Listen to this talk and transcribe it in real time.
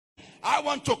I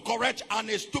want to correct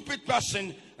a stupid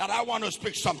person that I want to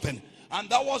speak something. And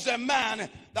that was a man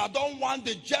that don't want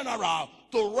the general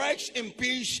to rest in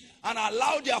peace and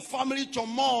allow their family to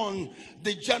mourn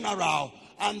the general.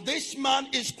 And this man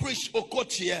is Chris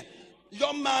Okotie.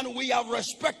 Young man, we have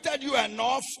respected you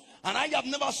enough. And I have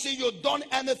never seen you done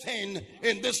anything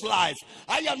in this life.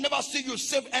 I have never seen you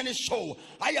save any soul.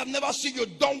 I have never seen you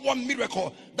done one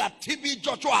miracle that T.B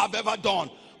Joshua have ever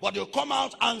done. But you come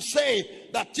out and say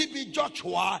that T.B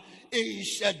Joshua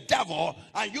is a devil,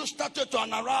 and you started to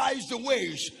analyze the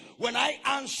ways. When I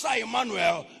answer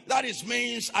Emmanuel, that is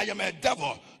means I am a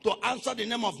devil to answer the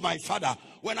name of my father.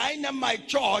 When I name my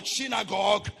church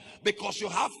Synagogue, because you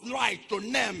have right to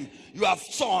name your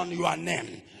son your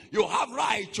name. You have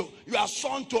right to your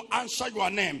son to answer your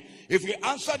name. If you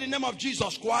answer the name of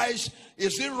Jesus Christ,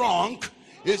 is it wrong?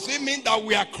 Does it mean that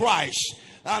we are Christ?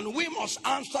 And we must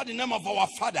answer the name of our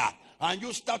Father. And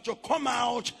you start to come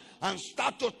out and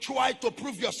start to try to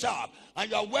prove yourself.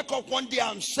 And you wake up one day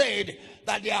and said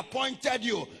that they appointed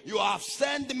you. You have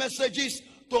sent messages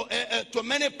to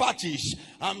many parties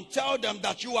and tell them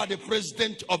that you are the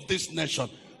president of this nation.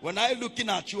 When I looking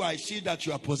at you, I see that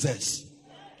you are possessed.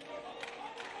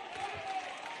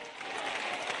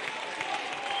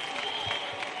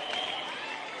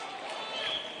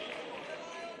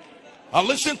 And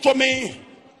listen to me,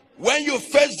 when you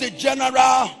face the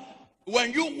general,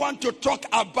 when you want to talk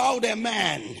about a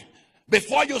man,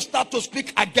 before you start to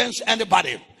speak against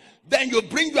anybody, then you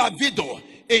bring your video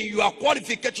in your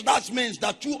qualification. That means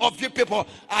that two of you people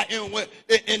are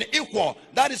in equal.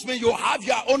 That is mean you have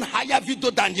your own higher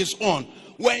video than his own.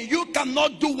 When you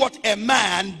cannot do what a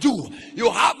man do, you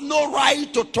have no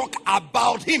right to talk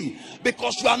about him,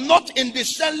 because you are not in the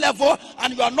same level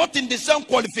and you are not in the same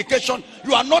qualification.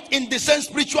 You are not in the same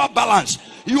spiritual balance.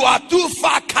 You are too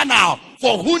far carnal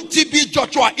for whom T.B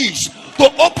Joshua is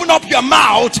to open up your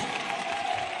mouth.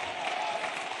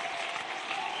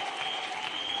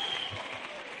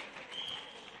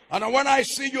 And when I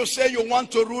see you say you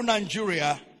want to rule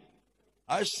Nigeria,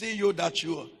 I see you that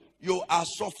you are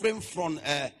suffering from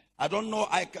I don't know,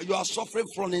 you are suffering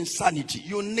from insanity.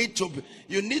 You need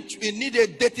a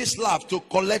dirty slap to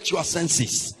collect your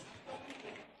senses.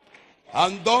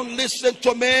 And don't listen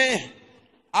to me.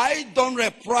 I don't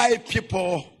reply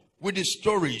people with the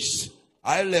stories.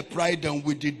 I reply them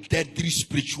with the deadly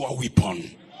spiritual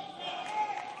weapon.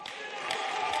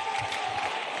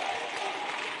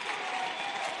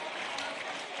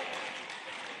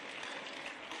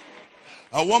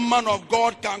 A woman of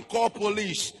God can call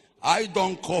police. I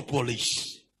don't call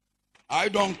police. I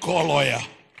don't call lawyer.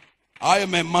 I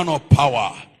am a man of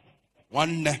power.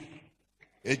 One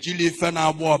ejili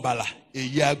fena bala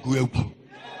eyagu.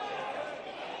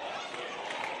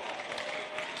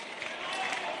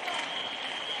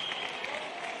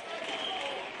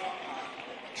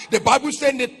 The Bible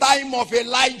says in the time of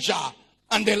Elijah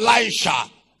and Elisha,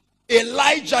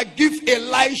 Elijah gave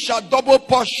Elisha double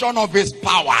portion of his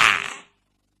power.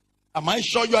 Am I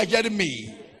sure you are hearing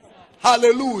me?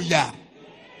 Hallelujah.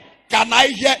 Can I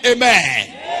hear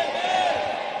amen?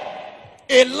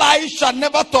 Elisha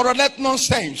never tolerate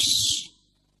nonsense.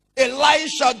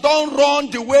 Elisha don't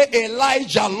run the way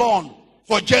Elijah run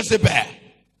for Jezebel.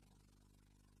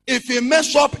 If you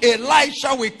mess up,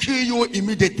 Elisha will kill you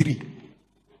immediately.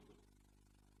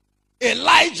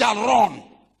 Elijah run.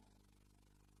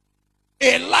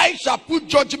 Elisha put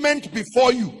judgment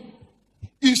before you.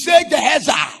 He said,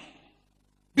 Gehazi,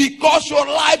 because you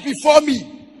lie before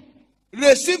me,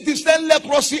 receive the same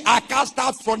leprosy I cast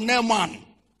out from Naaman.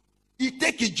 You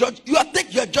take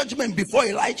your judgment before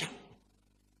Elijah.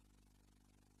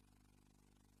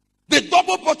 The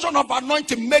double portion of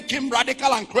anointing make him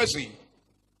radical and crazy.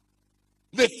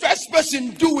 The first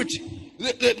person do it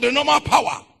the normal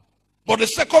power, but the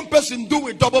second person do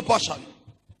it double portion.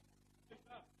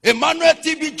 Emmanuel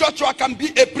T.B Joshua can be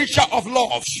a preacher of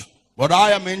love, but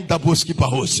I am in double skipper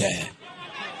Jose.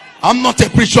 I'm not a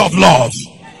preacher of love.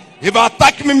 If you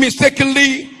attack me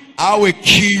mistakenly, I will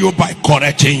kill you by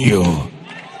correcting you.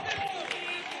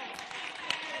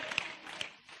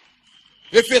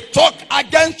 If you talk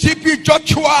against T.B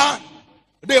Joshua,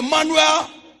 the Emmanuel,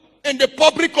 in the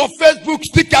public of Facebook,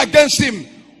 speak against him,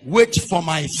 wait for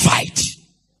my fight.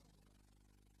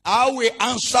 I will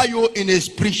answer you in a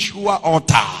spiritual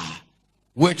altar.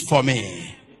 Wait for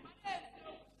me.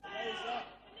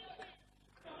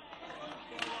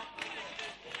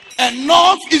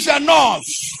 Enough is enough.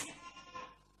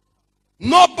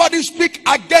 Nobody speak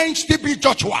against T.B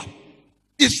Joshua.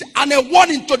 It's a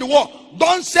warning to the world.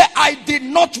 Don't say I did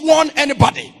not warn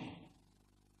anybody.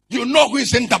 You know who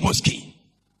is in Daboski.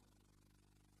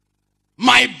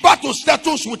 My battle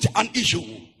settles with an issue.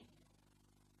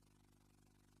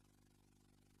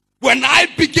 When I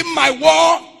begin my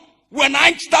war, when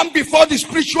I stand before the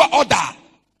spiritual order,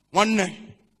 one day,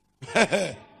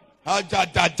 then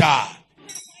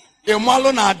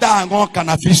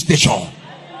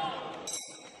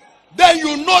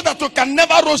you know that you can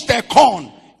never roast a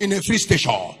corn in a free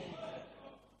station.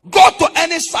 Go to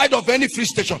any side of any free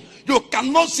station, you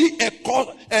cannot see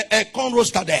a corn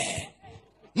roaster there.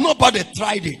 Nobody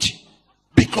tried it,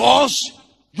 because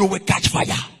you will catch fire.